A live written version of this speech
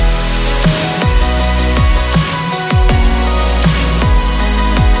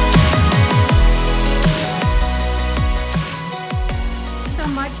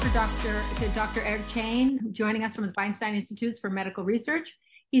Dr. Chang, joining us from the Feinstein Institutes for Medical Research.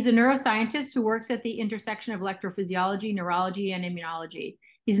 He's a neuroscientist who works at the intersection of electrophysiology, neurology, and immunology.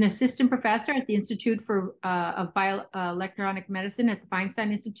 He's an assistant professor at the Institute of Bioelectronic Medicine at the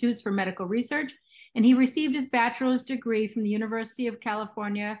Feinstein Institutes for Medical Research, and he received his bachelor's degree from the University of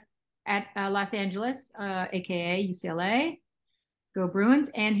California at Los Angeles, aka UCLA, go Bruins,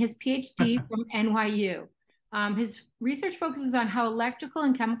 and his PhD from NYU. His research focuses on how electrical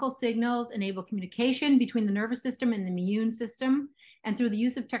and chemical signals enable communication between the nervous system and the immune system. And through the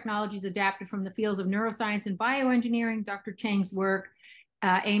use of technologies adapted from the fields of neuroscience and bioengineering, Dr. Chang's work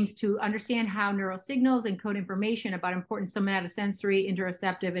aims to understand how neural signals encode information about important somatosensory,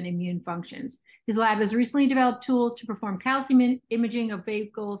 interoceptive, and immune functions. His lab has recently developed tools to perform calcium imaging of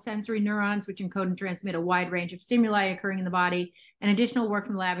vagal sensory neurons, which encode and transmit a wide range of stimuli occurring in the body. And additional work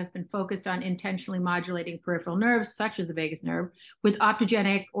from the lab has been focused on intentionally modulating peripheral nerves, such as the vagus nerve, with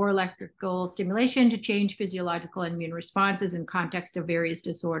optogenic or electrical stimulation to change physiological and immune responses in context of various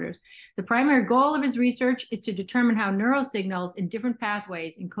disorders. The primary goal of his research is to determine how neural signals in different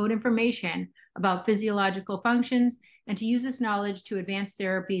pathways encode information about physiological functions, and to use this knowledge to advance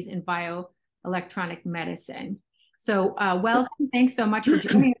therapies in bioelectronic medicine. So welcome. Thanks so much for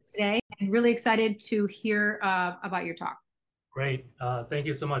joining us today, and really excited to hear about your talk. Great. Thank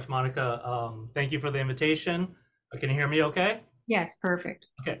you so much, Monica. Thank you for the invitation. Can you hear me okay? Yes, perfect.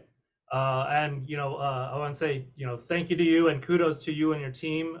 Okay. And, I want to say, thank you to you and kudos to you and your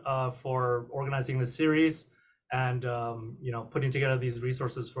team for organizing this series and, putting together these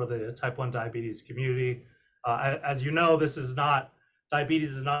resources for the type 1 diabetes community. As you know,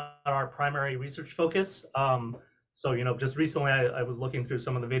 diabetes is not our primary research focus. So, just recently I was looking through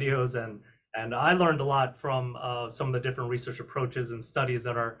some of the videos and I learned a lot from some of the different research approaches and studies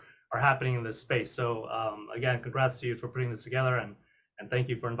that are happening in this space. So again, congrats to you for putting this together and thank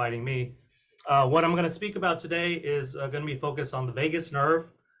you for inviting me. What I'm going to speak about today is going to be focused on the vagus nerve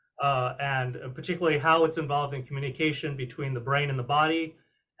and particularly how it's involved in communication between the brain and the body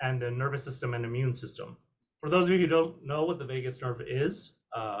and the nervous system and immune system. For those of you who don't know what the vagus nerve is,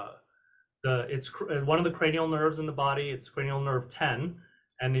 it's one of the cranial nerves in the body. It's cranial nerve 10.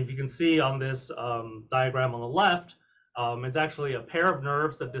 And if you can see on this diagram on the left, it's actually a pair of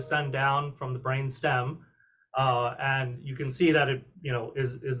nerves that descend down from the brain stem. And you can see that it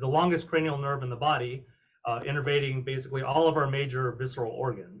is the longest cranial nerve in the body, innervating basically all of our major visceral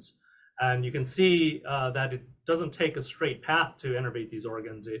organs. And you can see that it doesn't take a straight path to innervate these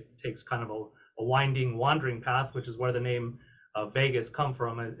organs. It takes kind of a winding, wandering path, which is where the name vagus comes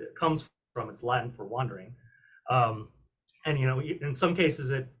from. It's Latin for wandering. And in some cases,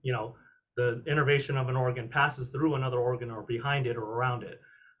 the innervation of an organ passes through another organ or behind it or around it.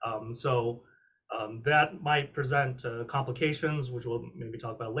 So that might present complications, which we'll maybe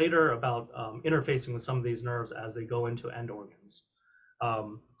talk about later, about interfacing with some of these nerves as they go into end organs.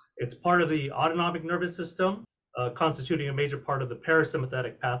 It's part of the autonomic nervous system, constituting a major part of the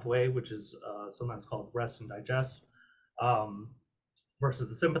parasympathetic pathway, which is sometimes called rest and digest, versus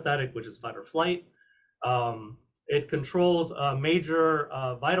the sympathetic, which is fight or flight. It controls major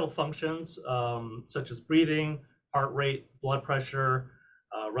vital functions such as breathing, heart rate, blood pressure,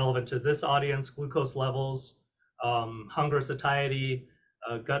 relevant to this audience, glucose levels, hunger, satiety,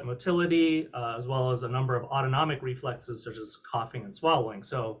 gut motility, as well as a number of autonomic reflexes such as coughing and swallowing.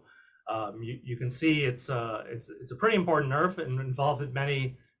 So you can see it's a pretty important nerve and involved in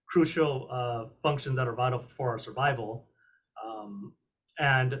many crucial functions that are vital for our survival.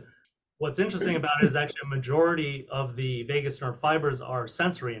 And what's interesting about it is actually a majority of the vagus nerve fibers are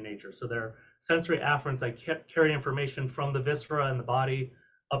sensory in nature. So they're sensory afferents that carry information from the viscera in the body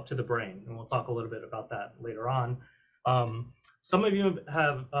up to the brain. And we'll talk a little bit about that later on. Some of you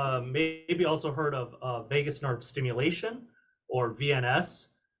have maybe also heard of vagus nerve stimulation, or VNS,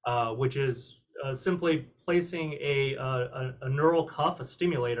 which is simply placing a neural cuff, a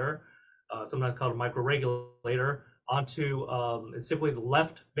stimulator, sometimes called a microregulator, onto it's simply the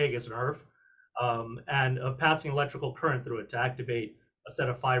left vagus nerve and passing electrical current through it to activate a set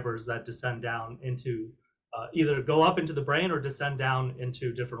of fibers that descend down into either go up into the brain or descend down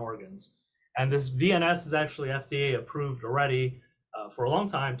into different organs. And this VNS is actually FDA approved already for a long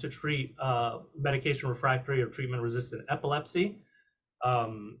time to treat medication refractory or treatment resistant epilepsy,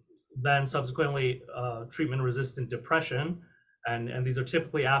 then subsequently treatment resistant depression. And these are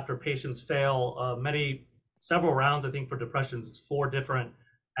typically after patients fail several rounds. I think for depression, it's 4 different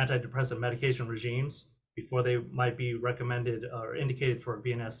antidepressant medication regimes before they might be recommended or indicated for a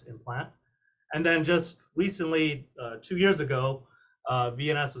VNS implant. And then just recently, 2 years ago,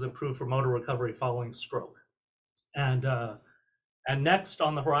 VNS was approved for motor recovery following stroke. And And next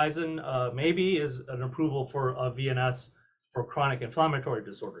on the horizon, maybe, is an approval for VNS for chronic inflammatory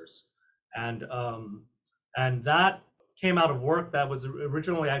disorders. And that came out of work that was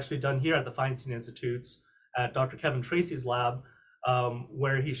originally actually done here at the Feinstein Institutes at Dr. Kevin Tracy's lab,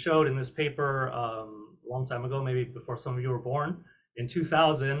 where he showed in this paper a long time ago, maybe before some of you were born, in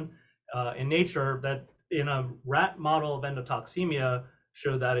 2000, in Nature, that in a rat model of endotoxemia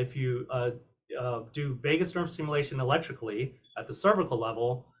showed that if you do vagus nerve stimulation electrically at the cervical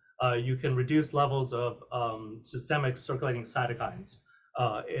level, you can reduce levels of systemic circulating cytokines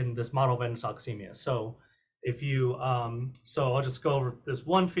in this model of endotoxemia. So if you, so I'll just go over this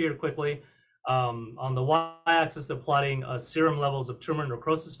one figure quickly. On the y-axis, they're plotting serum levels of tumor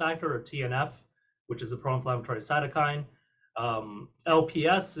necrosis factor, or TNF, which is a pro-inflammatory cytokine.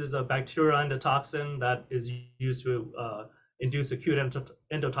 LPS is a bacterial endotoxin that is used to induce acute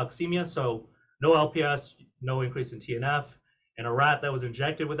endotoxemia. So no LPS, no increase in TNF. In a rat that was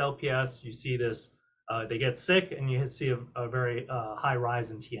injected with LPS, you see this, they get sick, and you see a very high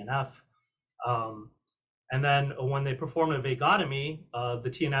rise in TNF. And then when they performed a vagotomy, the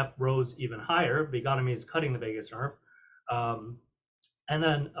TNF rose even higher. Vagotomy is cutting the vagus nerve. And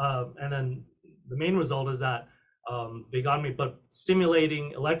then the main result is that vagotomy, but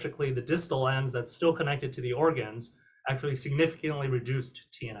stimulating electrically the distal ends that's still connected to the organs, actually significantly reduced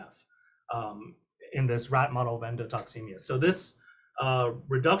TNF in this rat model of endotoxemia. So this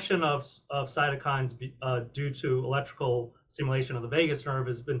reduction of cytokines due to electrical stimulation of the vagus nerve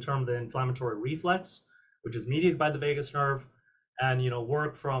has been termed the inflammatory reflex, which is mediated by the vagus nerve. And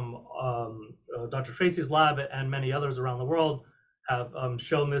work from Dr. Tracy's lab and many others around the world have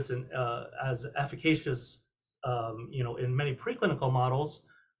shown this as efficacious, in many preclinical models.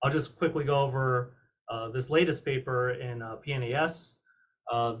 I'll just quickly go over this latest paper in PNAS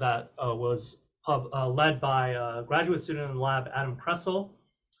that was led by a graduate student in the lab, Adam Kressel.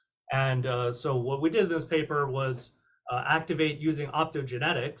 And so what we did in this paper was activate, using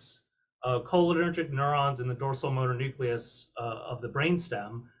optogenetics, cholinergic neurons in the dorsal motor nucleus of the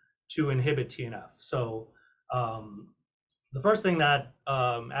brainstem to inhibit TNF. So the first thing that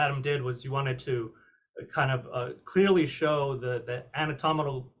Adam did was he wanted to kind of clearly show the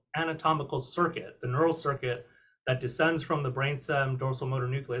anatomical circuit, the neural circuit that descends from the brainstem dorsal motor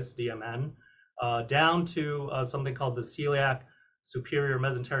nucleus, DMN, down to something called the celiac superior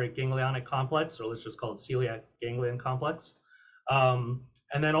mesenteric ganglionic complex, or let's just call it celiac ganglion complex.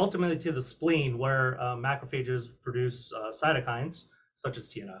 And then ultimately to the spleen, where macrophages produce cytokines such as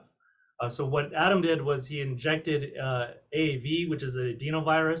TNF. So what Adam did was he injected AAV, which is an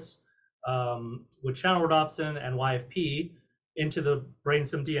adenovirus, with channel rhodopsin and YFP into the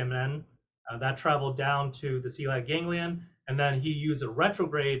brainstem DMN. That traveled down to the celiac ganglion, and then he used a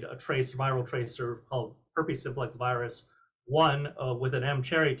retrograde viral tracer called herpes simplex virus 1 with an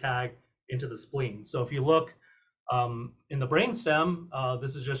M-cherry tag into the spleen. So if you look in the brainstem,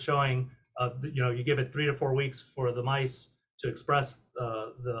 this is just showing, you give it 3 to 4 weeks for the mice to express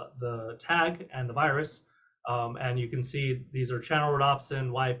the tag and the virus. And you can see these are channel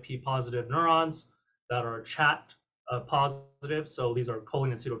rhodopsin YFP positive neurons that are CHAT positive. So these are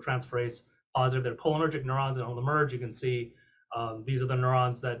choline acetyltransferase positive. They're cholinergic neurons, and on the merge, you can see these are the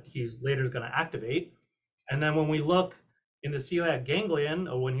neurons that he's later going to activate. And then when we look in the celiac ganglion,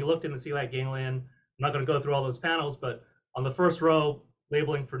 or when he looked in the celiac ganglion, I'm not going to go through all those panels, but on the first row,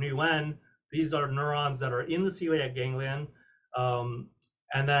 labeling for new N, these are neurons that are in the celiac ganglion.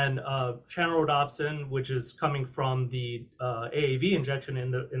 And then channel rhodopsin, which is coming from the AAV injection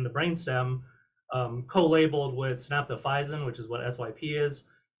in the brainstem, co-labeled with synaptophysin, which is what SYP is.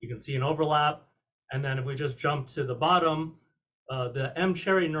 You can see an overlap. And then if we just jump to the bottom, the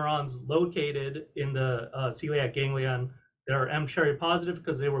M-cherry neurons located in the celiac ganglion, they're M-cherry positive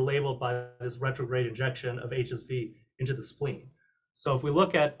because they were labeled by this retrograde injection of HSV into the spleen. So if we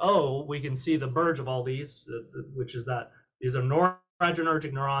look at O, we can see the merge of all these, which is that these are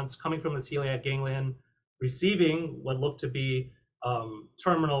noradrenergic neurons coming from the celiac ganglion, receiving what look to be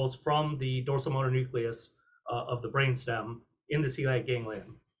terminals from the dorsal motor nucleus of the brainstem in the celiac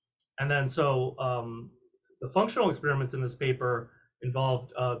ganglion. And then so the functional experiments in this paper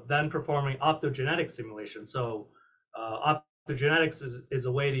involved then performing optogenetic simulation. So optogenetics is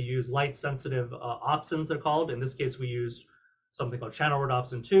a way to use light-sensitive opsins, they're called. In this case, we used something called channel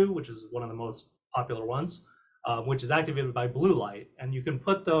rhodopsin 2, which is one of the most popular ones, which is activated by blue light. And you can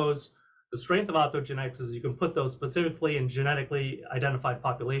put those, the strength of optogenetics is you can put those specifically in genetically identified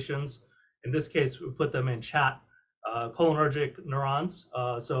populations. In this case, we put them in CHAT cholinergic neurons.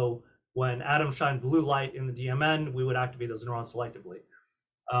 So when atoms shine blue light in the DMN, we would activate those neurons selectively.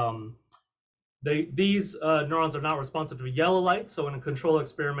 these neurons are not responsive to yellow light. So in a control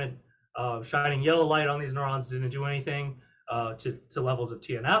experiment, shining yellow light on these neurons didn't do anything to levels of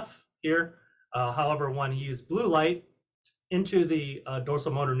TNF here. However, when he used blue light into the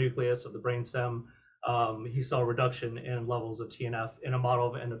dorsal motor nucleus of the brainstem, he saw a reduction in levels of TNF in a model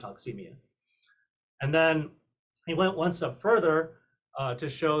of endotoxemia. And then he went one step further to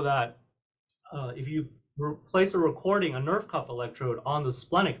show that if you place a nerve cuff electrode on the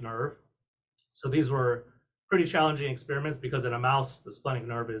splenic nerve, so these were pretty challenging experiments because in a mouse, the splenic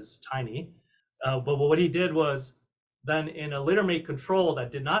nerve is tiny. But what he did was then in a littermate control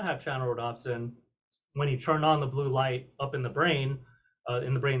that did not have channel rhodopsin, when he turned on the blue light up in the brain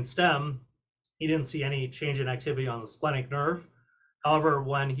stem, he didn't see any change in activity on the splenic nerve. However,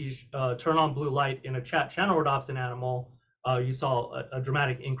 when he turned on blue light in a channel rhodopsin animal, you saw a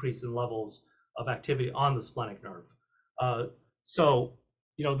dramatic increase in levels of activity on the splenic nerve. So,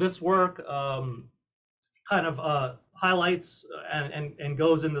 this work kind of highlights and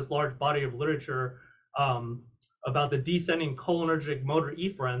goes in this large body of literature about the descending cholinergic motor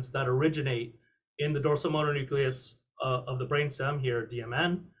efferents that originate in the dorsal motor nucleus of the brainstem here,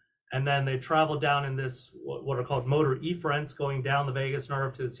 DMN, and then they travel down in this what are called motor efferents, going down the vagus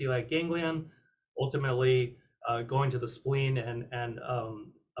nerve to the celiac ganglion, ultimately going to the spleen and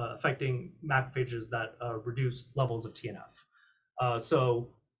affecting macrophages that reduce levels of TNF. So,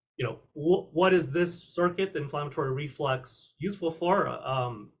 what is this circuit, the inflammatory reflex, useful for?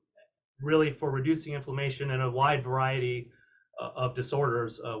 Really for reducing inflammation in a wide variety of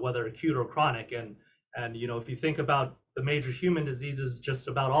disorders, whether acute or chronic. And if you think about the major human diseases, just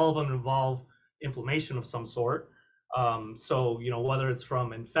about all of them involve inflammation of some sort. So, whether it's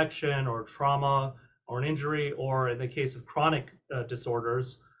from infection or trauma or an injury, or in the case of chronic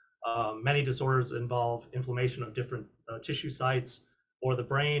disorders, many disorders involve inflammation of different tissue sites or the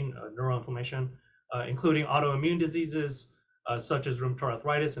brain, neuroinflammation, including autoimmune diseases such as rheumatoid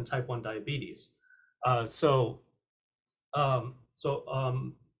arthritis and type 1 diabetes.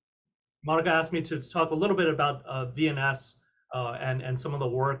 Monica asked me to talk a little bit about VNS and some of the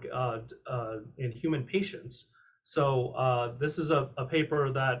work in human patients. So this is a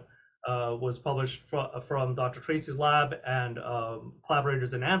paper that was published from Dr. Tracy's lab and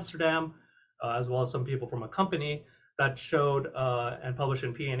collaborators in Amsterdam, as well as some people from a company that showed and published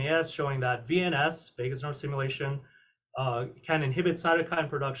in PNAS, showing that VNS, vagus nerve stimulation, can inhibit cytokine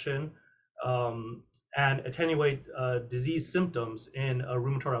production and attenuate disease symptoms in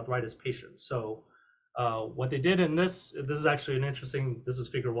rheumatoid arthritis patients. So what they did in this is actually an interesting, this is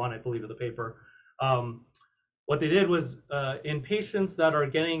figure 1, I believe, of the paper. What they did was in patients that are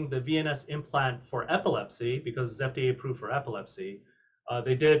getting the VNS implant for epilepsy, because it's FDA approved for epilepsy,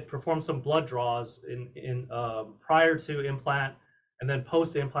 they did perform some blood draws in prior to implant and then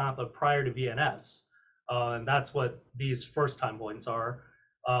post implant, but prior to VNS. And that's what these first time points are.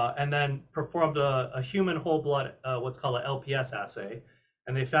 And then performed a human whole blood, what's called an LPS assay.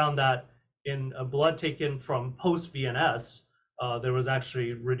 And they found that in a blood taken from post VNS, there was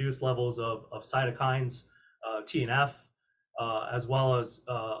actually reduced levels of cytokines, TNF, as well as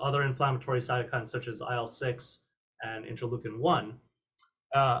other inflammatory cytokines such as IL-6 and interleukin-1.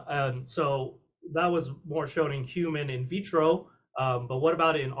 And so that was more shown in human in vitro, but what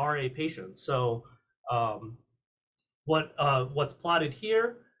about in RA patients? So what's plotted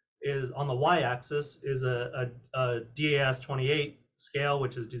here is on the y-axis is a DAS28 scale,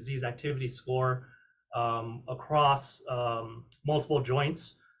 which is disease activity score across multiple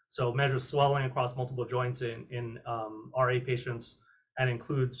joints. So measures swelling across multiple joints in RA patients and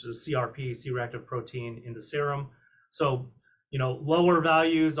includes CRP, C-reactive protein in the serum. So, lower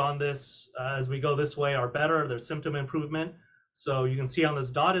values on this as we go this way are better. There's symptom improvement. So you can see on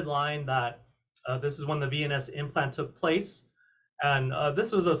this dotted line that this is when the VNS implant took place. And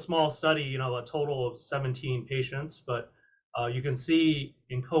this was a small study, a total of 17 patients, but you can see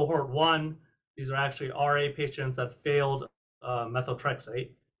in cohort 1, these are actually RA patients that failed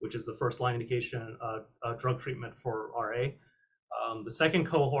methotrexate, which is the first line indication drug treatment for RA. The second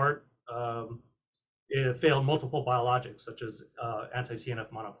cohort, it failed multiple biologics, such as anti-TNF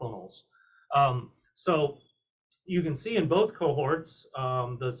monoclonals. So you can see in both cohorts,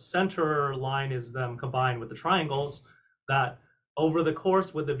 the center line is them combined with the triangles, that over the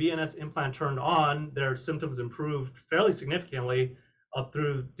course with the VNS implant turned on, their symptoms improved fairly significantly up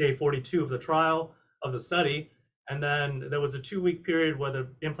through day 42 of the trial of the study. And then there was a 2-week period where the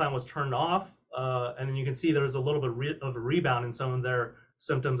implant was turned off. And then you can see there was a little bit of a rebound in some of their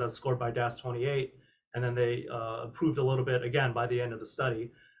symptoms as scored by DAS28. And then they improved a little bit again by the end of the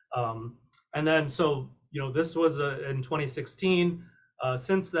study. And then, so, this was in 2016.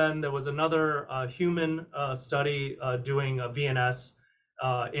 Since then, there was another human study doing a VNS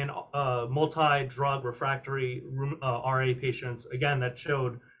in multi-drug refractory RA patients, again, that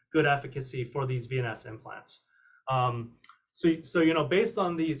showed good efficacy for these VNS implants. So based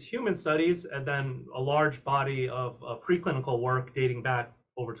on these human studies and then a large body of preclinical work dating back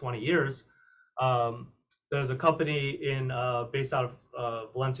over 20 years, there's a company based out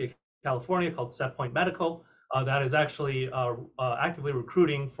of Valencia, California called SetPoint Medical that is actually actively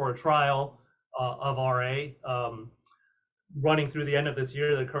recruiting for a trial of RA running through the end of this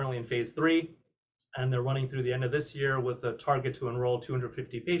year. They're currently in phase 3, and they're running through the end of this year with a target to enroll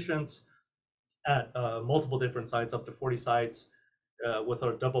 250 patients at multiple different sites, up to 40 sites, with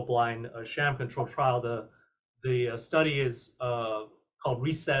a double-blind sham control trial. The study is called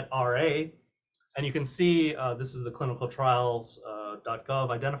Reset RA, and you can see this is the clinicaltrials.gov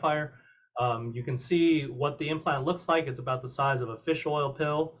identifier. You can see what the implant looks like. It's about the size of a fish oil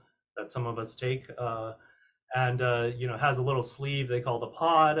pill that some of us take, and has a little sleeve they call the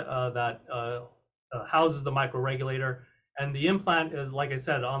pod that houses the microregulator. And the implant is, like I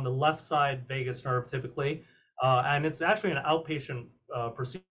said, on the left side vagus nerve typically, and it's actually an outpatient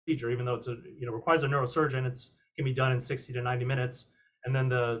procedure, even though it's requires a neurosurgeon. It can be done in 60 to 90 minutes, and then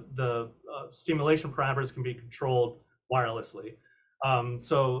the stimulation parameters can be controlled wirelessly.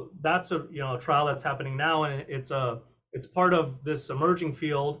 So that's a trial that's happening now, and it's part of this emerging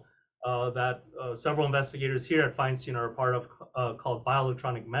field that several investigators here at Feinstein are a part of, called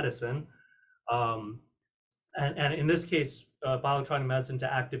bioelectronic medicine. And in this case, bioelectronic medicine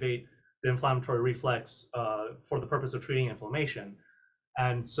to activate the inflammatory reflex for the purpose of treating inflammation.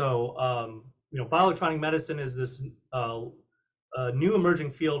 And so, bioelectronic medicine is this new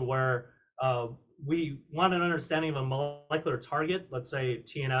emerging field where we want an understanding of a molecular target, let's say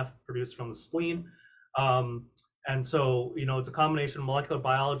TNF produced from the spleen. And so, it's a combination of molecular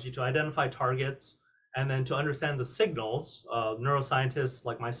biology to identify targets and then to understand the signals. Neuroscientists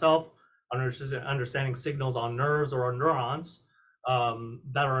like myself understanding signals on nerves or on neurons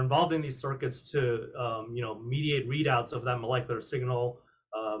that are involved in these circuits to mediate readouts of that molecular signal,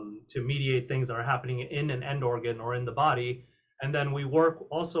 to mediate things that are happening in an end organ or in the body. And then we work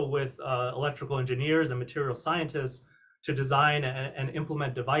also with electrical engineers and material scientists to design and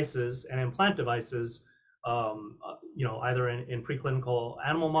implement devices and implant devices, either in preclinical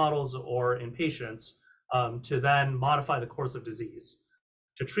animal models or in patients, to then modify the course of disease,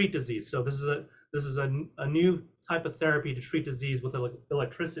 to treat disease. So this is a new type of therapy to treat disease with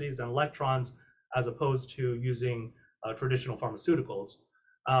electricities and electrons, as opposed to using traditional pharmaceuticals.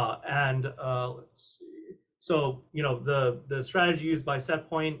 Let's see. So the strategy used by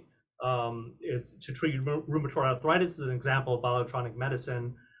SetPoint is to treat rheumatoid arthritis. Is an example of bioelectronic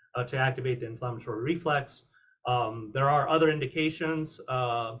medicine to activate the inflammatory reflex. There are other indications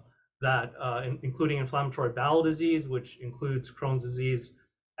including inflammatory bowel disease, which includes Crohn's disease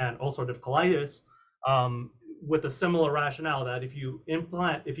and ulcerative colitis, with a similar rationale that if you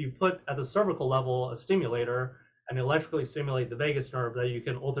put at the cervical level a stimulator and electrically stimulate the vagus nerve, that you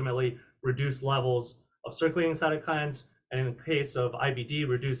can ultimately reduce levels of circulating cytokines, and in the case of IBD,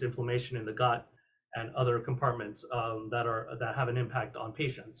 reduce inflammation in the gut and other compartments that have an impact on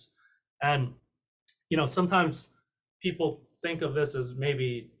patients. And sometimes people think of this as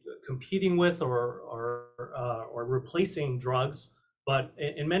maybe competing with or replacing drugs, but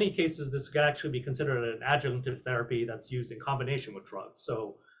in many cases, this could actually be considered an adjunctive therapy that's used in combination with drugs.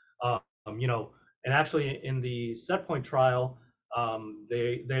 So, and actually in the SetPoint trial,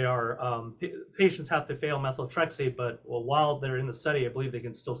 patients have to fail methotrexate, but while they're in the study, I believe they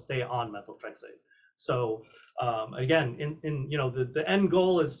can still stay on methotrexate. So again, the end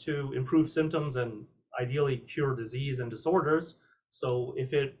goal is to improve symptoms and ideally cure disease and disorders. So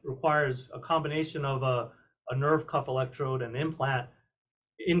if it requires a combination of a nerve cuff electrode and implant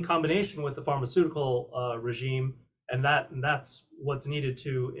in combination with the pharmaceutical regime, and that's what's needed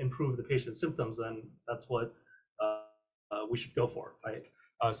to improve the patient's symptoms, then that's what we should go for, right?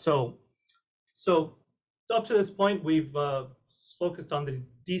 So up to this point, we've focused on the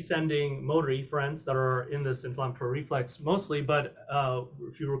descending motor efferents that are in this inflammatory reflex mostly, but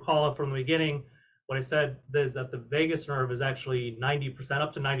if you recall from the beginning, what I said is that the vagus nerve is actually 90%,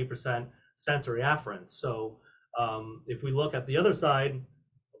 up to 90% sensory afferent. So if we look at the other side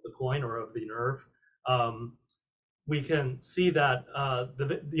of the coin or of the nerve, we can see that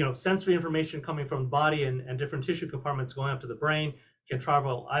sensory information coming from the body and different tissue compartments going up to the brain can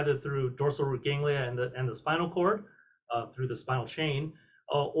travel either through dorsal root ganglia and the spinal cord, through the spinal chain,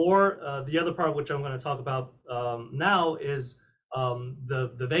 or the other part, which I'm going to talk about now, is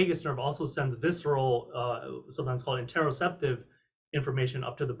the vagus nerve also sends visceral, sometimes called interoceptive information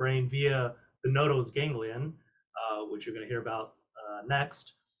up to the brain via the nodose ganglion, which you're going to hear about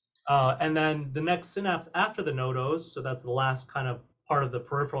next. And then the next synapse after the nodose, so that's the last kind of part of the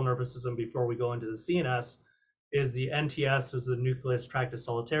peripheral nervous system before we go into the CNS, is the NTS, is the nucleus tractus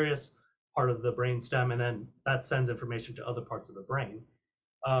solitarius, part of the brain stem, and then that sends information to other parts of the brain.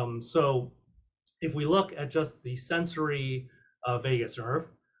 So if we look at just the sensory vagus nerve,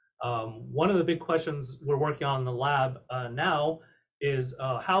 one of the big questions we're working on in the lab now is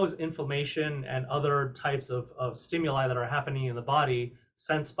how is inflammation and other types of stimuli that are happening in the body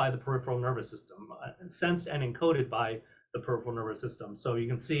sensed by the peripheral nervous system, sensed and encoded by the peripheral nervous system. So you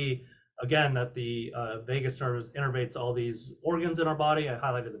can see, again, that the vagus nerve innervates all these organs in our body. I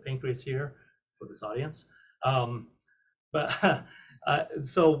highlighted the pancreas here for this audience.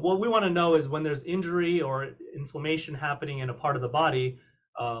 So what we want to know is when there's injury or inflammation happening in a part of the body,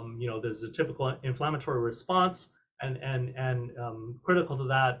 there's a typical inflammatory response, and critical to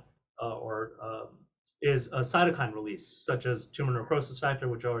that is a cytokine release, such as tumor necrosis factor,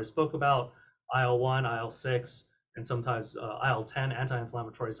 which I already spoke about, IL-1, IL-6, and sometimes IL-10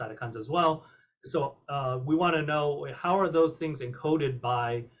 anti-inflammatory cytokines as well. So we want to know how are those things encoded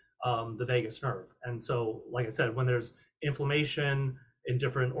by the vagus nerve. And so, like I said, when there's inflammation in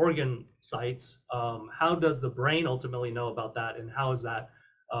different organ sites, how does the brain ultimately know about that, and how is that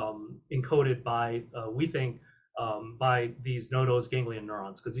encoded by, we think, by these nodose ganglion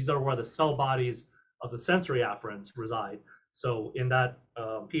neurons, because these are where the cell bodies of the sensory afferents reside. So in that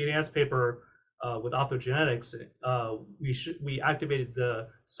PNAS paper with optogenetics, we activated the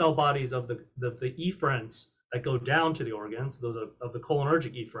cell bodies of the efferents that go down to the organs, those are of the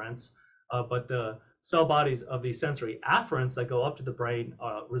cholinergic efferents, but the cell bodies of the sensory afferents that go up to the brain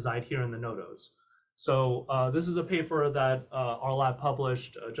reside here in the nodose. So this is a paper that our lab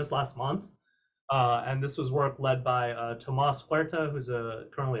published just last month. And this was work led by Tomas Huerta, who's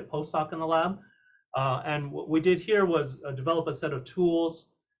currently a postdoc in the lab. And what we did here was develop a set of tools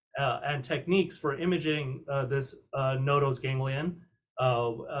and techniques for imaging this nodose ganglion,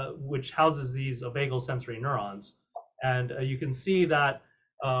 which houses these vagal sensory neurons. And you can see that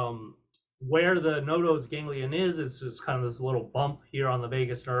where the nodose ganglion is just kind of this little bump here on the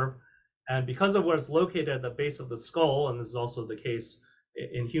vagus nerve. And because of where it's located at the base of the skull, and this is also the case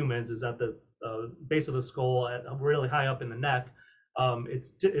in humans, is at the base of the skull, at really high up in the neck,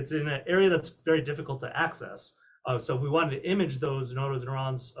 it's in an area that's very difficult to access. So if we wanted to image those nodose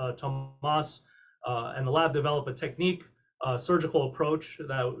neurons, Tomas and the lab developed a technique, surgical approach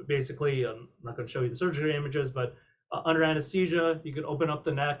that basically, I'm not going to show you the surgery images, but under anesthesia, you could open up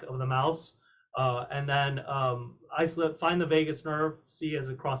the neck of the mouse and then isolate, find the vagus nerve, see as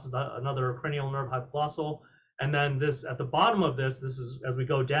it crosses another cranial nerve, hypoglossal. And then this, at the bottom of this is as we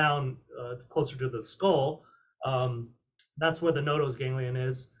go down closer to the skull, that's where the nodose ganglion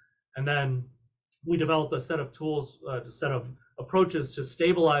is. And then we developed a set of tools, a set of approaches to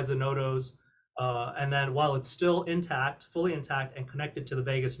stabilize the nodose. And then while it's still intact, fully intact and connected to the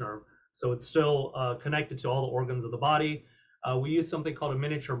vagus nerve, so it's still connected to all the organs of the body, we use something called a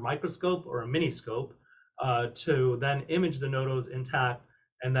miniature microscope or a miniscope to then image the nodose intact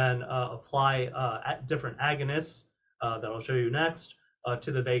and then apply different agonists that I'll show you next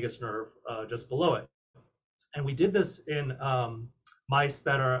to the vagus nerve just below it. And we did this in mice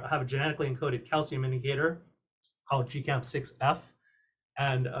that have a genetically encoded calcium indicator called GCAM6F.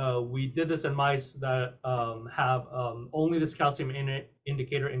 And we did this in mice that have only this calcium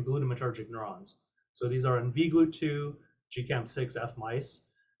indicator in glutamatergic neurons. So these are in VGLUT2 GCAM6F mice.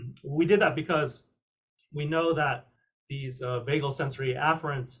 We did that because we know that these vagal sensory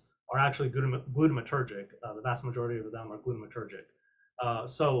afferents are actually glutamatergic. The vast majority of them are glutamatergic.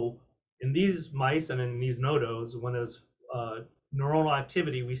 So in these mice and in these nodose, when there's neuronal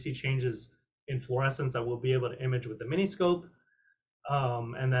activity, we see changes in fluorescence that we'll be able to image with the miniscope.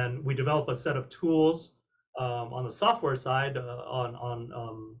 And then we develop a set of tools on the software side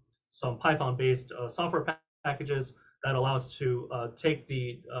on some Python-based software packages that allow us to take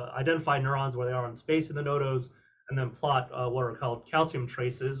the identified neurons where they are in space in the nodose and then plot what are called calcium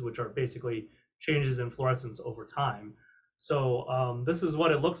traces, which are basically changes in fluorescence over time. So this is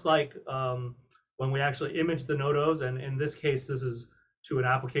what it looks like when we actually image the nodose. And in this case, this is to an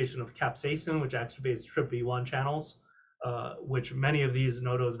application of capsaicin, which activates TRPV1 channels, which many of these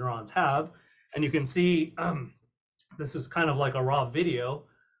nodose neurons have. And you can see this is kind of like a raw video,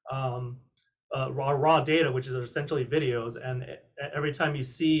 raw data, which is essentially videos. And every time you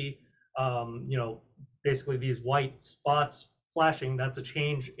see, basically these white spots flashing, that's a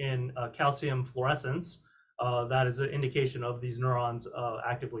change in calcium fluorescence. That is an indication of these neurons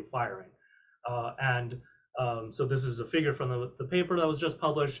actively firing. And So this is a figure from the paper that was just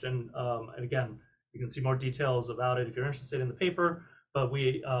published, and again, you can see more details about it if you're interested in the paper. But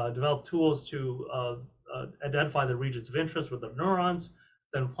we developed tools to identify the regions of interest with the neurons,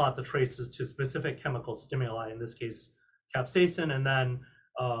 then plot the traces to specific chemical stimuli, in this case, capsaicin, and then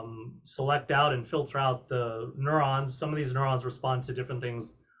select out and filter out the neurons. Some of these neurons respond to different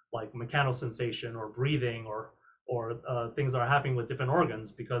things like mechanosensation or breathing or things that are happening with different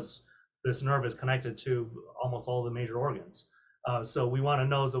organs, because this nerve is connected to almost all the major organs. So we want to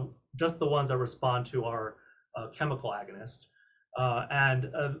know just the ones that respond to our chemical agonist.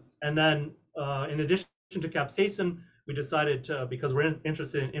 And then in addition to capsaicin, we decided to, because we're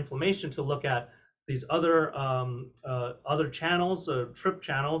interested in inflammation, to look at these other channels, TRP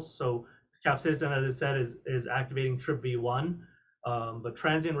channels. So capsaicin, as I said, is activating TRPV1, but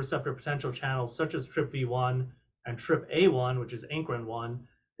transient receptor potential channels such as TRPV1 and TRPA1, which is ankyrin 1,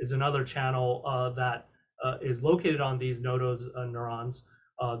 is another channel that is located on these nodose neurons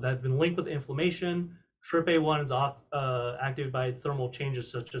that have been linked with inflammation. TRPA1 is activated by thermal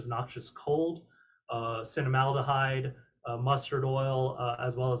changes such as noxious cold, cinnamaldehyde, mustard oil,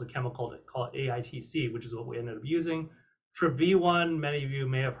 as well as a chemical called AITC, which is what we ended up using. TRPV1, many of you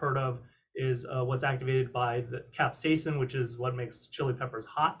may have heard of, is what's activated by the capsaicin, which is what makes chili peppers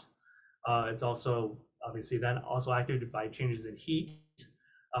hot. It's also obviously then also activated by changes in heat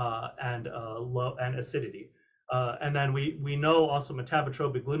and acidity. And then we know also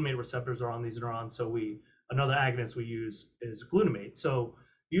metabotropic glutamate receptors are on these neurons. So another agonist we use is glutamate. So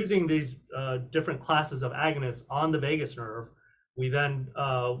using these different classes of agonists on the vagus nerve, we then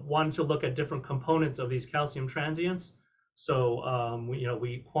wanted to look at different components of these calcium transients. So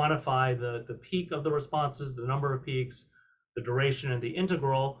we quantify the peak of the responses, the number of peaks, the duration, and the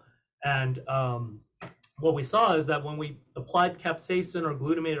integral. And what we saw is that when we applied capsaicin or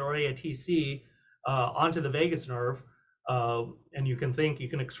glutamate or AITC onto the vagus nerve, and you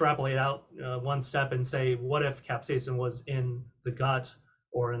can extrapolate out one step and say, what if capsaicin was in the gut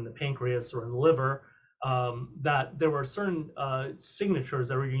or in the pancreas or in the liver, that there were certain signatures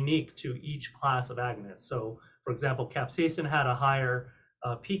that were unique to each class of agonists. So for example, capsaicin had a higher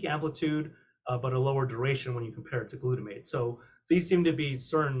peak amplitude, but a lower duration when you compare it to glutamate. So these seem to be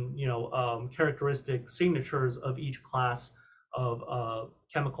certain, characteristic signatures of each class of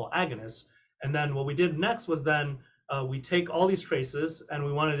chemical agonists. And then what we did next was then we take all these traces and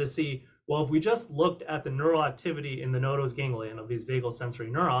we wanted to see, well, if we just looked at the neural activity in the nodose ganglion of these vagal sensory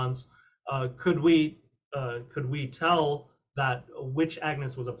neurons, could we tell that which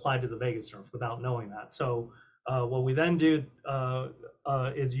agonist was applied to the vagus nerve without knowing that? So what we then did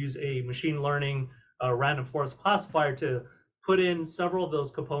is use a machine learning random forest classifier to put in several of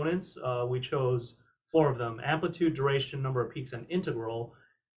those components. We chose 4 of them: amplitude, duration, number of peaks, and integral,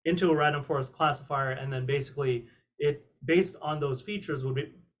 into a random forest classifier, and then basically it, based on those features, would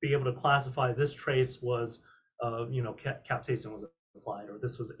be able to classify this trace was, capsaicin was applied, or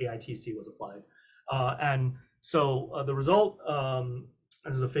this was AITC was applied. And so the result,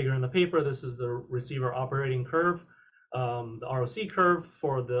 this is a figure in the paper. This is the receiver operating curve, the ROC curve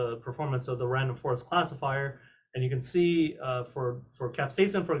for the performance of the random forest classifier. And you can see for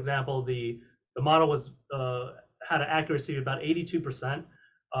capsaicin, for example, the model was had an accuracy of about 82%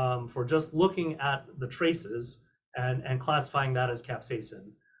 for just looking at the traces and classifying that as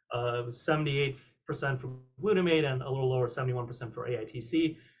capsaicin. It was 78% for glutamate and a little lower, 71% for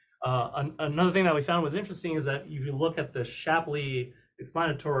AITC. Another thing that we found was interesting is that if you look at the Shapley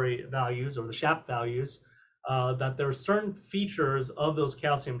explanatory values, or the SHAP values, that there are certain features of those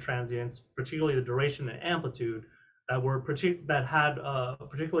calcium transients, particularly the duration and amplitude, that had a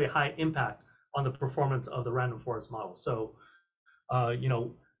particularly high impact on the performance of the random forest model. So,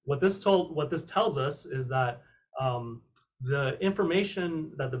 what this tells us is that the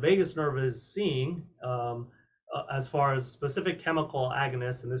information that the vagus nerve is seeing, as far as specific chemical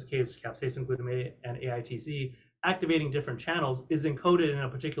agonists, in this case capsaicin, glutamate, and AITC, activating different channels, is encoded in a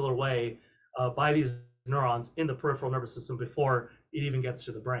particular way by these neurons in the peripheral nervous system before it even gets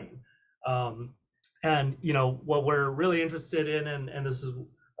to the brain. And what we're really interested in, and this is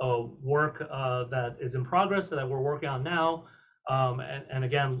work that is in progress that we're working on now, and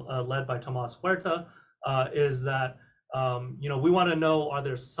again led by Tomas Huerta, is that we want to know, are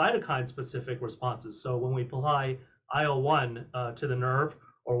there cytokine specific responses? So when we apply IL-1 to the nerve,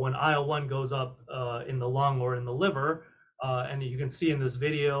 or when IL-1 goes up in the lung or in the liver, and you can see in this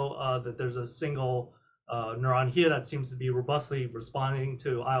video that there's a single neuron here that seems to be robustly responding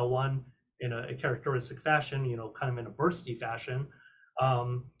to IL-1 in a characteristic fashion, kind of in a bursty fashion.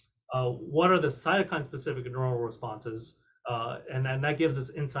 What are the cytokine specific neural responses? And that gives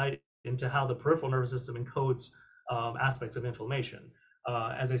us insight into how the peripheral nervous system encodes aspects of inflammation.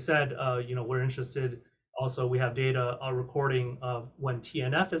 As I said, we're interested. Also, we have data recording of when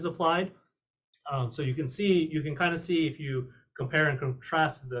TNF is applied. So you can kind of see if you compare and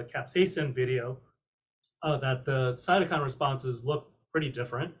contrast the capsaicin video that the cytokine responses look pretty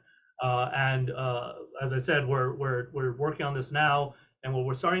different. And as I said, we're working on this now, and what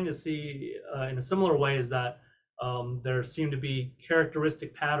we're starting to see in a similar way is that there seem to be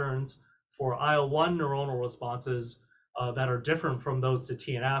characteristic patterns for IL-1 neuronal responses that are different from those to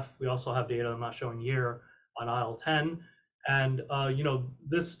TNF. We also have data I'm not showing here on IL-10, and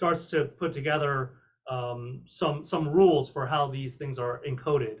this starts to put together some rules for how these things are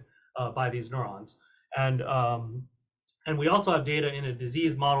encoded by these neurons. And we also have data in a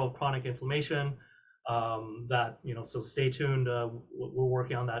disease model of chronic inflammation so stay tuned. We're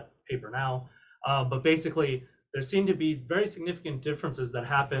working on that paper now. But basically, there seem to be very significant differences that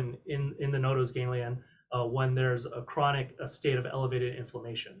happen in the nodose ganglion when there's a chronic state of elevated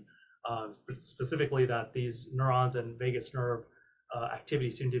inflammation. Specifically that these neurons and vagus nerve activity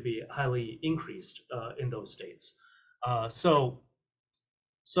seem to be highly increased in those states. So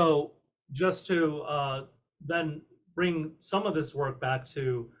just to then bring some of this work back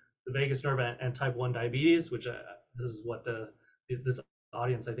to the vagus nerve and type 1 diabetes, which this is what this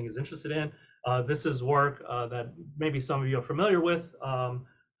audience I think is interested in. This is work that maybe some of you are familiar with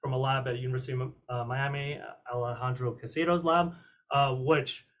from a lab at University of Miami, Alejandro Casero's lab,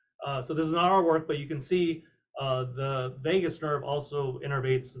 so this is not our work, but you can see the vagus nerve also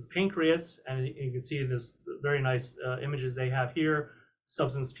innervates the pancreas, and you can see this very nice images they have here,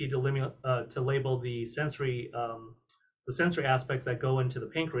 substance P to label the sensory aspects that go into the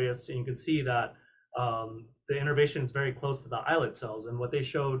pancreas, and you can see that the innervation is very close to the islet cells. And what they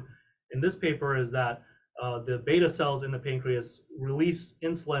showed in this paper is that the beta cells in the pancreas release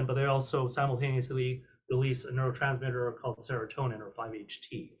insulin, but they also simultaneously release a neurotransmitter called serotonin, or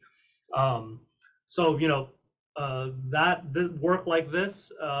 5-HT. That work like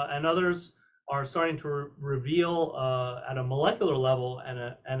this and others are starting to reveal at a molecular level and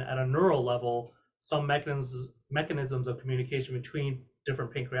at a neural level some mechanisms of communication between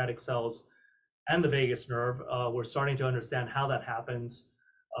different pancreatic cells and the vagus nerve. We're starting to understand how that happens,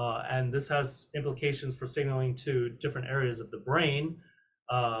 and this has implications for signaling to different areas of the brain.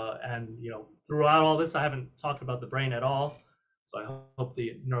 Throughout all this, I haven't talked about the brain at all, so I hope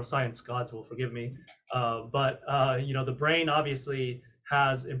the neuroscience gods will forgive me. The brain obviously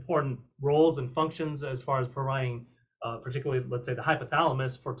has important roles and functions as far as providing, particularly, let's say, the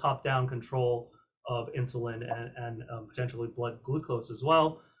hypothalamus for top-down control of insulin and potentially blood glucose as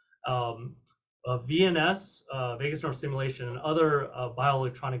well. VNS, vagus nerve stimulation, and other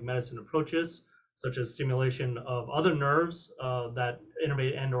bioelectronic medicine approaches, such as stimulation of other nerves that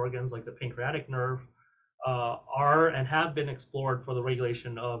innervate end organs like the pancreatic nerve, are and have been explored for the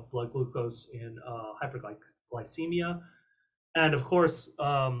regulation of blood glucose in hyperglycemia. And of course,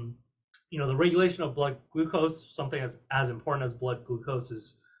 the regulation of blood glucose, something as important as blood glucose,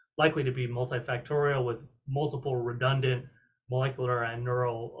 is likely to be multifactorial with multiple redundant molecular and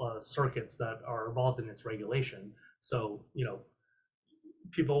neural circuits that are involved in its regulation. So,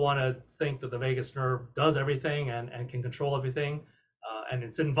 people want to think that the vagus nerve does everything and can control everything, and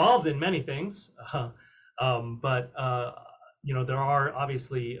it's involved in many things. But there are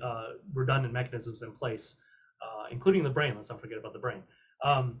obviously redundant mechanisms in place, including the brain. Let's not forget about the brain.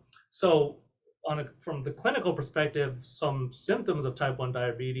 From the clinical perspective, some symptoms of type 1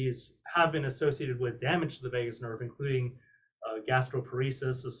 diabetes have been associated with damage to the vagus nerve, including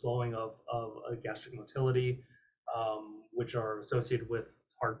gastroparesis, the slowing of gastric motility, which are associated with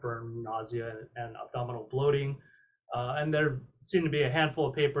heartburn, nausea, and abdominal bloating. And there seem to be a handful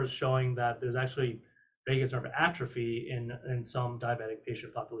of papers showing that there's actually vagus nerve atrophy in some diabetic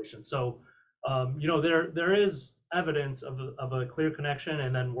patient populations. So, there is evidence of a clear connection,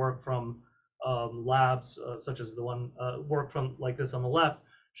 and then work from labs such as the one work from like this on the left,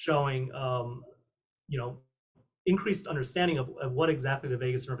 showing increased understanding of what exactly the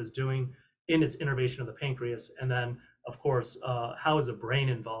vagus nerve is doing in its innervation of the pancreas, and then of course how is the brain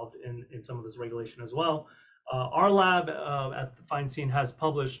involved in some of this regulation as well. Our lab at the Feinstein has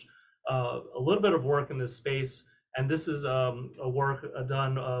published a little bit of work in this space, and this is a work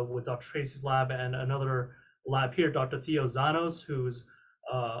done with Dr. Tracy's lab and another lab here, Dr. Theo Zanos, who's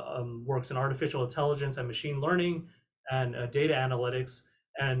works in artificial intelligence and machine learning and data analytics.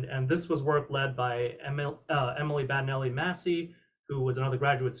 And this was work led by Emily Badnelli-Massey, who was another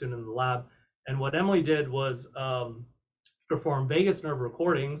graduate student in the lab. And what Emily did was perform vagus nerve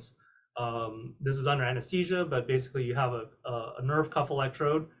recordings. This is under anesthesia, but basically you have a nerve cuff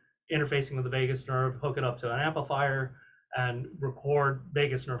electrode interfacing with the vagus nerve, hook it up to an amplifier, and record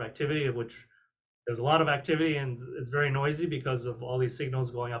vagus nerve activity, of which there's a lot of activity, and it's very noisy because of all these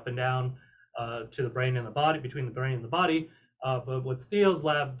signals going up and down to the brain and the body, between the brain and the body. But what Theo's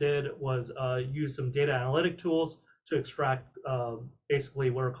lab did was use some data analytic tools to extract basically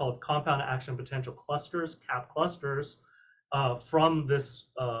what are called compound action potential clusters, CAP clusters, from this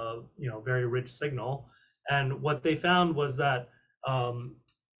very rich signal. And what they found was that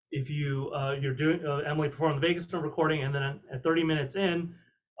if you're doing Emily performed the vagus nerve recording, and then at 30 minutes in,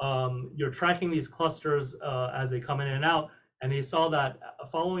 you're tracking these clusters as they come in and out, and they saw that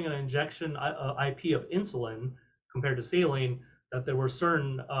following an injection IP of insulin compared to saline, that there were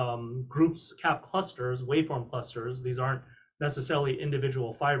certain groups, CAP clusters, waveform clusters. These aren't necessarily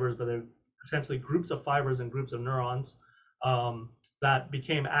individual fibers, but they're potentially groups of fibers and groups of neurons that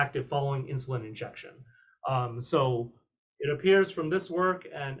became active following insulin injection. So it appears from this work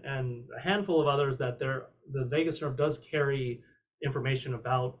and a handful of others that the vagus nerve does carry information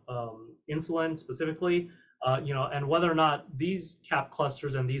about insulin specifically, and whether or not these CAP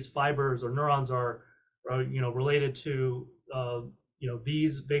clusters and these fibers or neurons are related to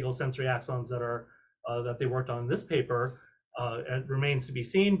these vagal sensory axons that they worked on in this paper. It remains to be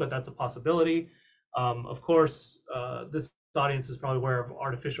seen, but that's a possibility. Of course, this audience is probably aware of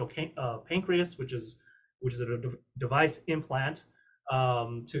artificial pancreas, which is a device implant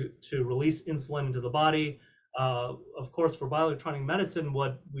to release insulin into the body. Of course, for bioelectronic medicine,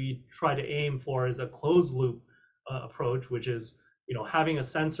 what we try to aim for is a closed loop approach, which is having a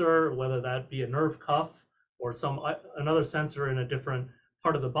sensor, whether that be a nerve cuff or another sensor in a different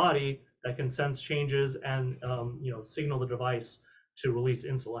part of the body that can sense changes and signal the device to release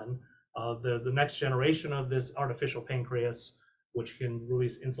insulin. There's the next generation of this artificial pancreas, which can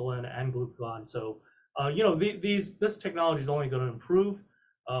release insulin and glucagon. So this technology is only going to improve.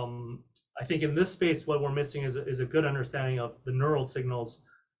 I think in this space, what we're missing is a good understanding of the neural signals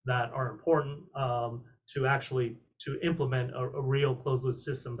that are important to implement a real closed loop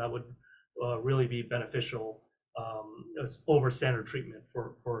system that would really be beneficial over standard treatment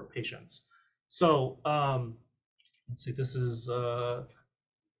for patients. So let's see, this is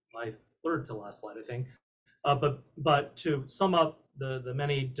my third to last slide, I think. But to sum up the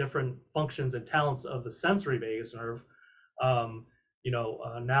many different functions and talents of the sensory vagus nerve,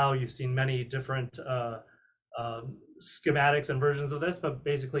 now you've seen many different schematics and versions of this, but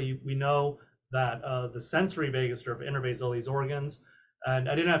basically we know that the sensory vagus nerve innervates all these organs. And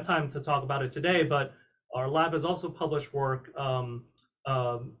I didn't have time to talk about it today, but our lab has also published work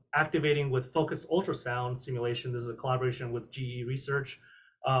activating with focused ultrasound stimulation. This is a collaboration with GE Research,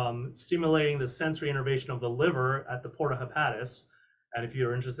 stimulating the sensory innervation of the liver at the porta hepatis. And if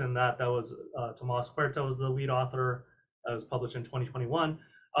you're interested in that, that was Tomas Huerta was the lead author. That was published in 2021.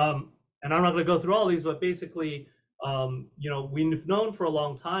 And I'm not going to go through all these, but basically, we've known for a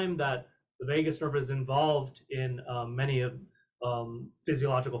long time that the vagus nerve is involved in many of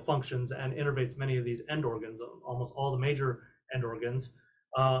physiological functions and innervates many of these end organs, almost all the major end organs.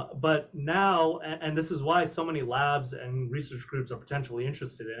 But now, and this is why so many labs and research groups are potentially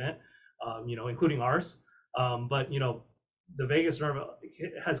interested in it, including ours. But the vagus nerve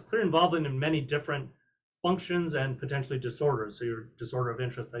has clear involvement in many different functions and potentially disorders. So your disorder of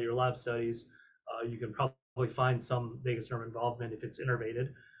interest that your lab studies, you can probably find some vagus nerve involvement if it's innervated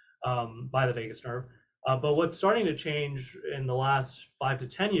by the vagus nerve. But what's starting to change in the last 5 to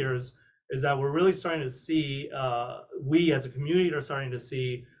 10 years is that we're really starting to see, we as a community are starting to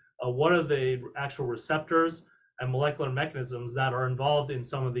see what are the actual receptors and molecular mechanisms that are involved in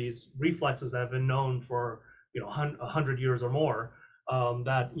some of these reflexes that have been known for 100 years or more.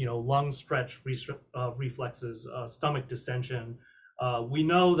 That lung stretch reflexes, stomach distension. We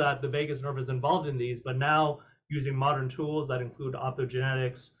know that the vagus nerve is involved in these, but now using modern tools that include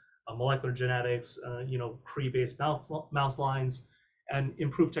optogenetics, molecular genetics, Cree-based mouse lines, and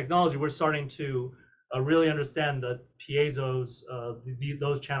improved technology, we're starting to really understand that piezos,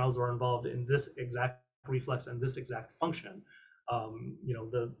 those channels are involved in this exact reflex and this exact function.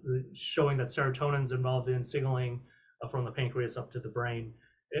 Showing that serotonin is involved in signaling from the pancreas up to the brain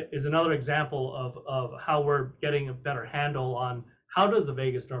is another example of how we're getting a better handle on how does the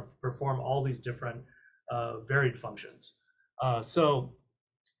vagus nerve perform all these different varied functions. So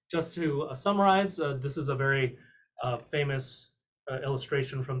just to summarize, this is a very famous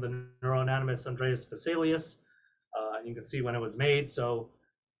illustration from the neuroanatomist Andreas Vesalius. And you can see when it was made. So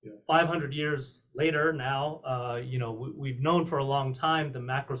 500 years later now, we've known for a long time the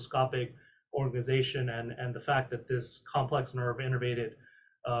macroscopic organization and the fact that this complex nerve innervated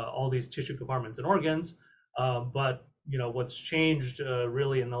all these tissue compartments and organs. But what's changed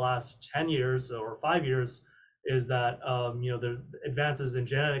really in the last 10 years or 5 years is that there's advances in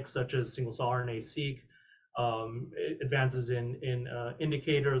genetics such as single cell RNA-seq, advances in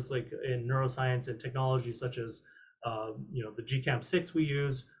indicators like in neuroscience and technology such as the GCAM6 we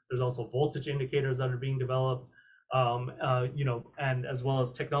use. There's also voltage indicators that are being developed, and as well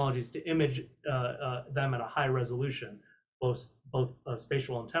as technologies to image them at a high resolution, both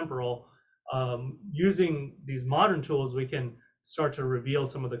spatial and temporal. Using these modern tools, we can start to reveal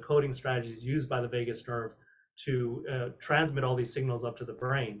some of the coding strategies used by the vagus nerve to transmit all these signals up to the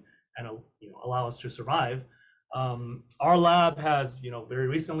brain and allow us to survive. Our lab has, very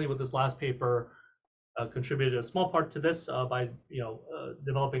recently with this last paper, contributed a small part to this by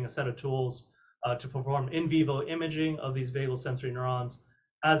developing a set of tools to perform in vivo imaging of these vagal sensory neurons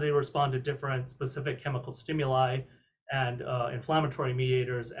as they respond to different specific chemical stimuli and inflammatory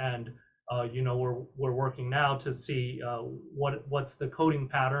mediators. And we're working now to see what's the coding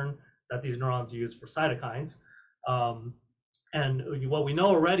pattern that these neurons use for cytokines. And what we know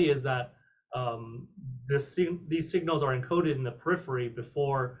already is that these signals are encoded in the periphery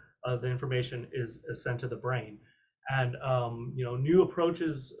before the information is sent to the brain. And new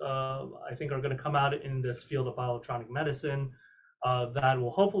approaches I think are going to come out in this field of bioelectronic medicine that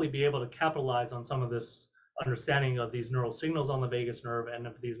will hopefully be able to capitalize on some of this understanding of these neural signals on the vagus nerve and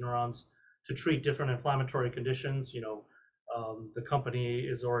of these neurons to treat different inflammatory conditions. The company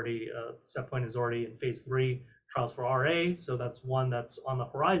is already, SetPoint is already in phase 3 trials for RA, so that's one that's on the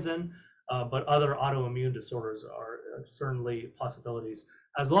horizon. But other autoimmune disorders are certainly possibilities,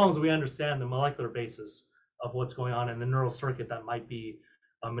 as long as we understand the molecular basis of what's going on in the neural circuit that might be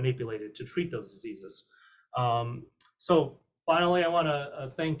manipulated to treat those diseases. So finally, I want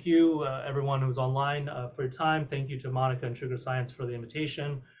to thank you, everyone who's online, for your time. Thank you to Monica and Sugar Science for the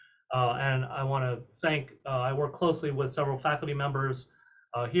invitation. And I want to thank, I work closely with several faculty members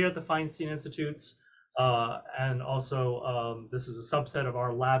here at the Feinstein Institutes. And also, this is a subset of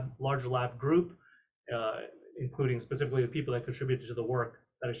our larger lab group, including specifically the people that contributed to the work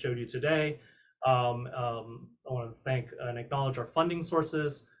that I showed you today. I want to thank and acknowledge our funding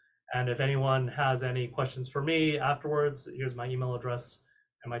sources. And if anyone has any questions for me afterwards, here's my email address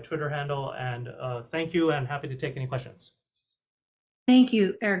and my Twitter handle. And thank you, and happy to take any questions. Thank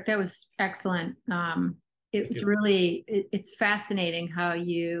you, Eric. That was excellent. It was really, it's fascinating how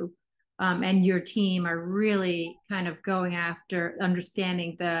you and your team are really kind of going after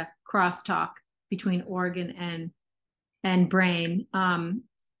understanding the crosstalk between organ and brain.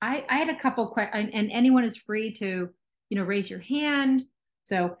 I had a couple questions, and anyone is free to, raise your hand.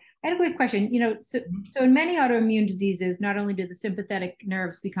 So I had a quick question. So in many autoimmune diseases, not only do the sympathetic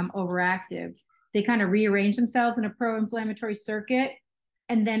nerves become overactive, they kind of rearrange themselves in a pro-inflammatory circuit,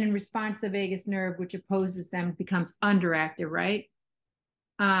 and then in response, the vagus nerve, which opposes them, becomes underactive, right?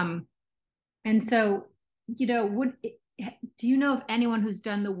 And so, do you know of anyone who's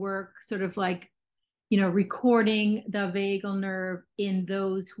done the work, sort of like, recording the vagal nerve in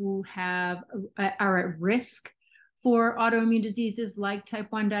those who are at risk for autoimmune diseases like type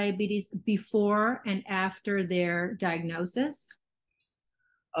 1 diabetes before and after their diagnosis?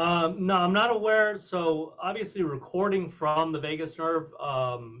 No, I'm not aware. So obviously recording from the vagus nerve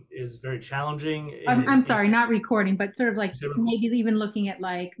is very challenging. I'm sorry, not recording, but sort of like maybe even looking at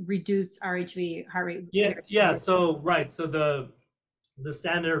like reduced RHV, heart rate. Yeah. So right. So the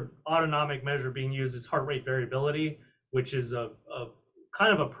standard autonomic measure being used is heart rate variability, which is a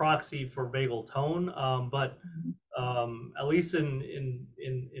kind of a proxy for vagal tone. But at least in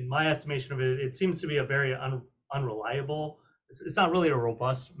my estimation of it, it seems to be a very unreliable. It's not really a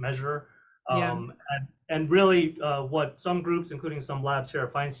robust measure. And really what some groups, including some labs here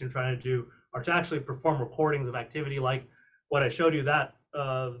at Feinstein, are trying to do are to actually perform recordings of activity like what I showed you. That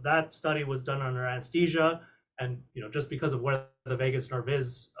study was done under anesthesia. And just because of where the vagus nerve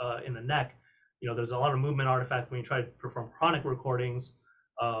is in the neck, there's a lot of movement artifacts when you try to perform chronic recordings.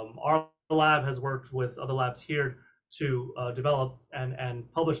 Our lab has worked with other labs here to develop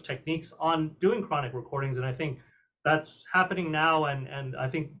and publish techniques on doing chronic recordings. And I think that's happening now, and I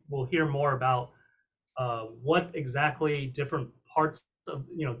think we'll hear more about what exactly different parts of,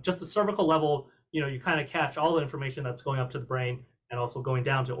 just the cervical level, you kind of catch all the information that's going up to the brain and also going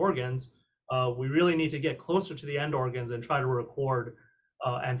down to organs. We really need to get closer to the end organs and try to record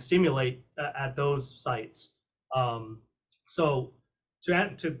and stimulate at those sites. So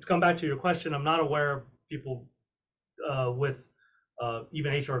to come back to your question, I'm not aware of people with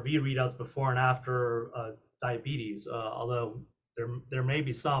even HRV readouts before and after diabetes, although there may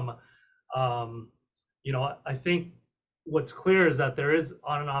be some. I think what's clear is that there is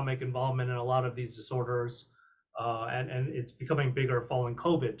autonomic involvement in a lot of these disorders. and it's becoming bigger following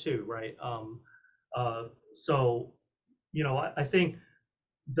COVID too, right? So, I think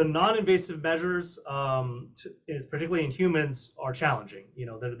the non-invasive measures, is particularly in humans, are challenging.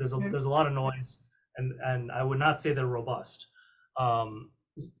 There's a lot of noise, and I would not say they're robust. Um,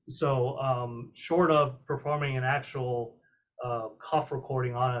 Short of performing an actual cuff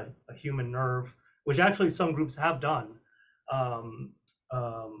recording on a human nerve, which actually some groups have done.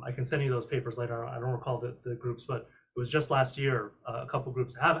 I can send you those papers later. I don't recall the groups, but it was just last year. A couple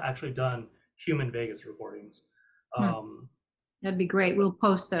groups have actually done human vagus recordings. That'd be great. We'll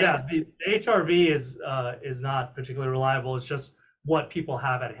post those. Yeah, the HRV is not particularly reliable. It's just what people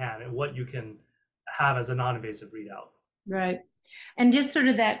have at hand and what you can have as a non-invasive readout. Right. And just sort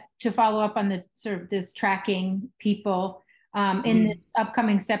of that, to follow up on the sort of this tracking people, in this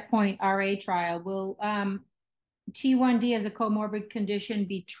upcoming set point RA trial, will T1D as a comorbid condition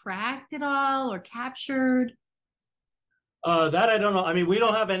be tracked at all or captured? That I don't know. I mean, we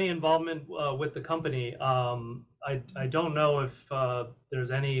don't have any involvement with the company. I don't know if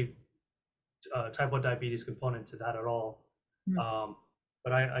there's any type 1 diabetes component to that at all.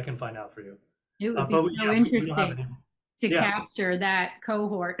 But I can find out for you. It would be so interesting to Yeah. capture that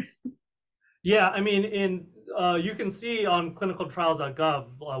cohort. Yeah, I mean, you can see on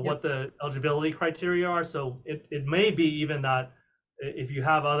clinicaltrials.gov what the eligibility criteria are. So it may be even that if you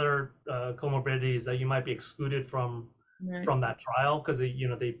have other comorbidities that you might be excluded from that trial, because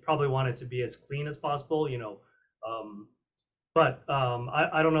they probably want it to be as clean as possible. But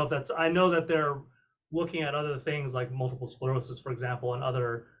I don't know if that's. I know that they're looking at other things like multiple sclerosis, for example, and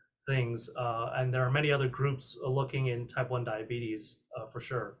other things, and there are many other groups looking in type 1 diabetes for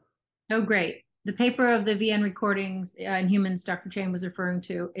sure. Oh, great. The paper of the VN recordings in humans Dr. Chang was referring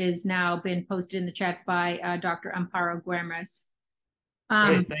to is now been posted in the chat by Dr. Amparo Guermes.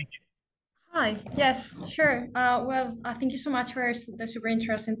 Great, thank you. Hi, yes, sure. Thank you so much for the super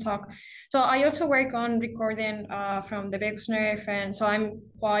interesting talk. So I also work on recording from the vagus nerve, and so I'm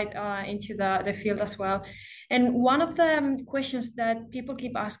quite into the field as well. And one of the questions that people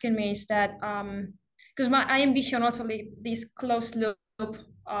keep asking me is that, because I envision also this closed loop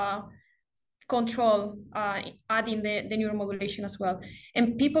control, adding the neuromodulation as well.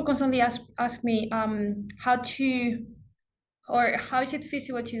 And people constantly ask me how is it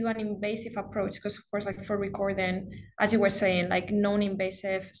feasible to do an invasive approach? Because of course, like for recording, as you were saying, like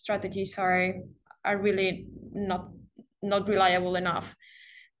non-invasive strategies are really not reliable enough.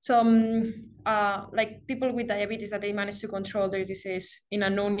 So like people with diabetes that they manage to control their disease in a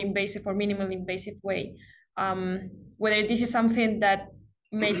non-invasive or minimal invasive way, whether this is something that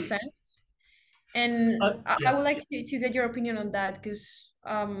makes sense. And I would like to get your opinion on that, because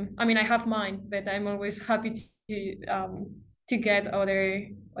I mean, I have mine, but I'm always happy to get other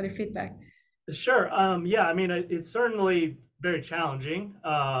feedback. Sure. Yeah, I mean, it's certainly very challenging.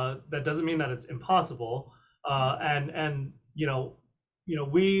 That doesn't mean that it's impossible. And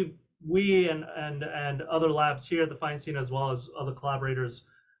we and other labs here at the Feinstein, as well as other collaborators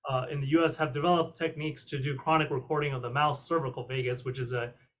in the US, have developed techniques to do chronic recording of the mouse cervical vagus, which is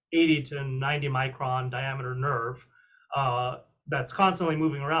a 80 to 90 micron diameter nerve that's constantly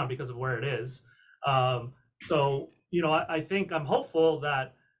moving around because of where it is. So I think I'm hopeful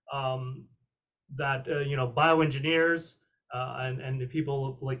that bioengineers and the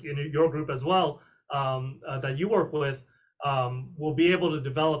people like in your group as well that you work with will be able to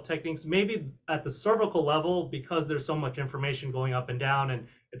develop techniques maybe at the cervical level, because there's so much information going up and down and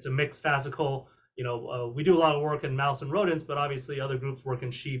it's a mixed fascicle. We do a lot of work in mouse and rodents, but obviously other groups work in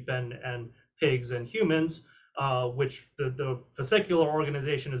sheep and pigs and humans, which the fascicular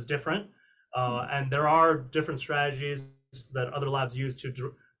organization is different. And there are different strategies that other labs use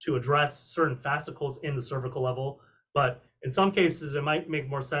to address certain fascicles in the cervical level. But in some cases, it might make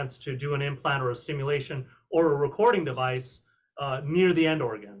more sense to do an implant or a stimulation or a recording device near the end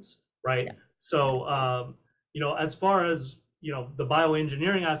organs, right? Yeah. So, as far as, the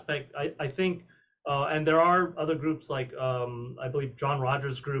bioengineering aspect, I think, and there are other groups like, I believe John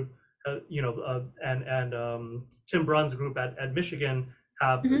Rogers' group, and Tim Brunn's group at Michigan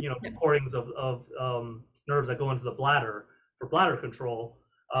have, recordings of nerves that go into the bladder for bladder control.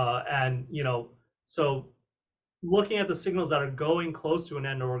 So looking at the signals that are going close to an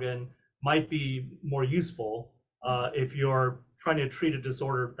end organ might be more useful if you're trying to treat a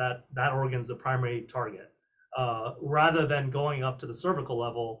disorder that organ's the primary target, rather than going up to the cervical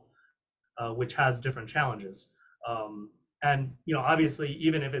level, which has different challenges. And obviously,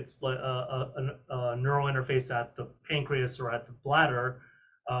 even if it's a neural interface at the pancreas or at the bladder,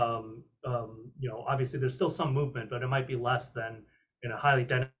 obviously there's still some movement, but it might be less than in a highly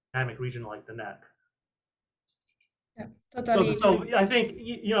dynamic region like the neck. Totally. So I think,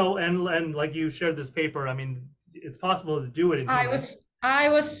 you know, and like you shared this paper, I mean, it's possible to do it in humans. I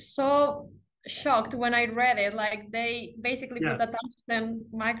was so shocked when I read it. Like they basically put a Yes. tungsten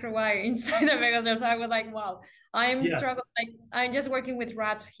microwire inside the Megazord. So I was like, wow, I'm Yes. struggling. Like I'm just working with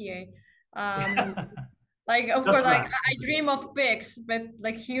rats here. Like of Just course, like rats. I dream of pigs, but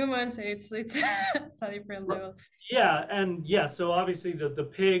like humans, it's it's a different level. Yeah, and yeah, so obviously the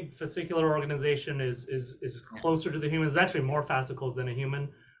pig fascicular organization is closer to the human. It's actually more fascicles than a human.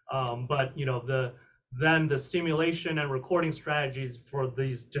 But you know, then the stimulation and recording strategies for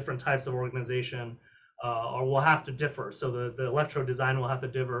these different types of organization or will have to differ. So the electrode design will have to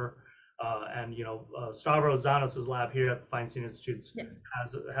differ. And you know, Stavros Zanos's lab here at the Feinstein Institute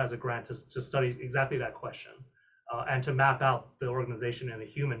has a grant to study exactly that question and to map out the organization in the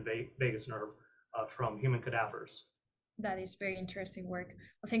human vagus nerve from human cadavers. That is very interesting work.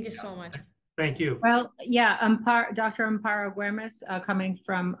 Well, thank you so much. Thank you. Well, yeah, Dr. Amparo Guemes coming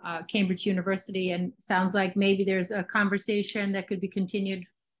from Cambridge University, and sounds like maybe there's a conversation that could be continued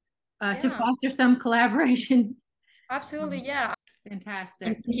to foster some collaboration. Absolutely, yeah. Fantastic.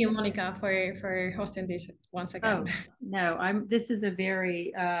 And thank you, Monica, for hosting this once again. Oh, no, this is a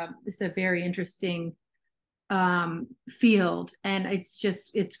very interesting field, and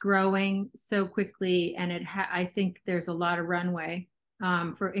it's growing so quickly, and I think there's a lot of runway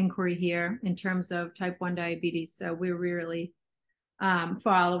for inquiry here in terms of type 1 diabetes. So we're really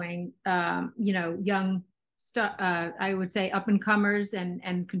following you know, young I would say up and comers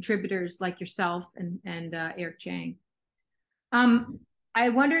and contributors like yourself and Eric Chang. I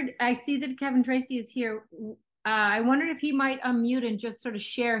wondered, I see that Kevin Tracy is here. I wondered if he might unmute and just sort of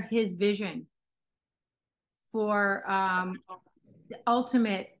share his vision for the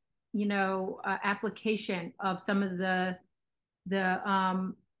ultimate, you know, application of some of the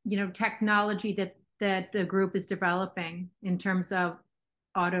you know, technology that the group is developing in terms of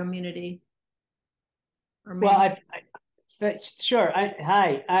autoimmunity. Or maybe... Well, sure.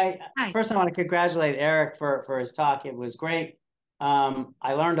 Hi. Hi. First, I want to congratulate Eric for his talk. It was great.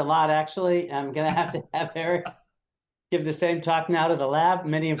 I learned a lot, actually. I'm going to have Eric give the same talk now to the lab,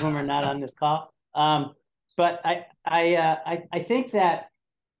 many of whom are not on this call. But I think that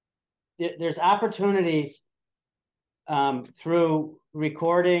there's opportunities through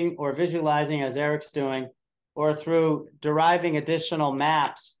recording or visualizing, as Eric's doing, or through deriving additional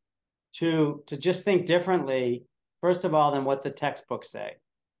maps to just think differently, first of all, than what the textbooks say.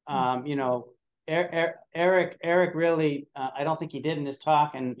 You know, Eric really, I don't think he did in his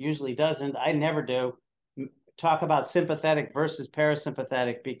talk, and usually doesn't, I never do, talk about sympathetic versus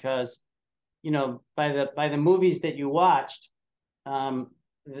parasympathetic, because, you know, by the movies that you watched, the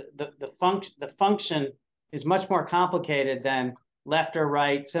function is much more complicated than left or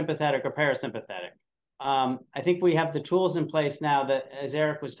right, sympathetic or parasympathetic. I think we have the tools in place now that, as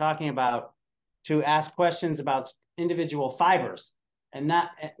Eric was talking about, to ask questions about individual fibers, and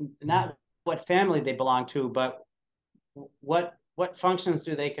not what family they belong to, but what functions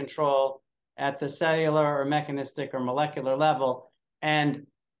do they control at the cellular or mechanistic or molecular level, and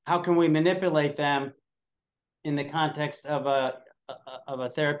how can we manipulate them in the context of a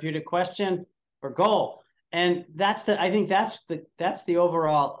therapeutic question or goal. And I think that's the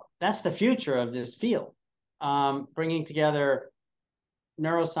overall, that's the future of this field, bringing together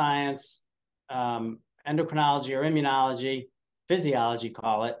neuroscience, endocrinology or immunology, physiology,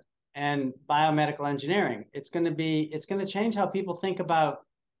 call it, and biomedical engineering. It's going to change how people think about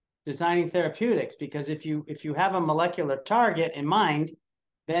designing therapeutics, because if you have a molecular target in mind,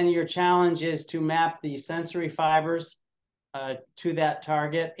 then your challenge is to map the sensory fibers to that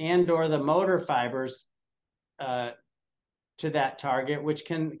target, and or the motor fibers to that target, which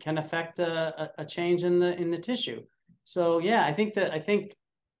can affect a change in the tissue. So yeah, I think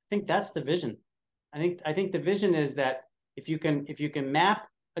that's the vision. I think the vision is that if you can map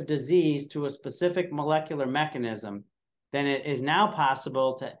a disease to a specific molecular mechanism, then it is now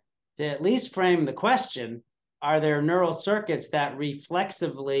possible to at least frame the question: are there neural circuits that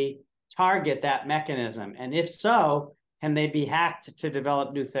reflexively target that mechanism? And if so, can they be hacked to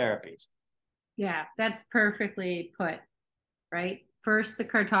develop new therapies? Yeah, that's perfectly put, right? First the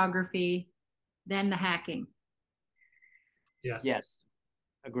cartography, then the hacking. Yes,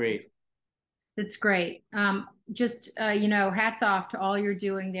 agreed. That's great. Just, you know, hats off to all you're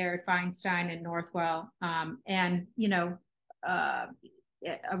doing there at Feinstein and Northwell, and, you know,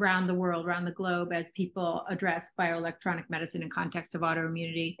 around the world, around the globe, as people address bioelectronic medicine in context of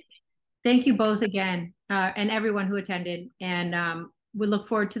autoimmunity. Thank you both again, and everyone who attended. And we look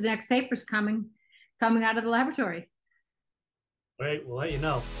forward to the next papers coming out of the laboratory. Great, we'll let you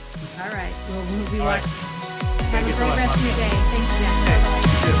know. All right, we'll be watching. Have Thank a you so great much, rest of your Monica. day. Thanks, Jen. Okay. Bye-bye.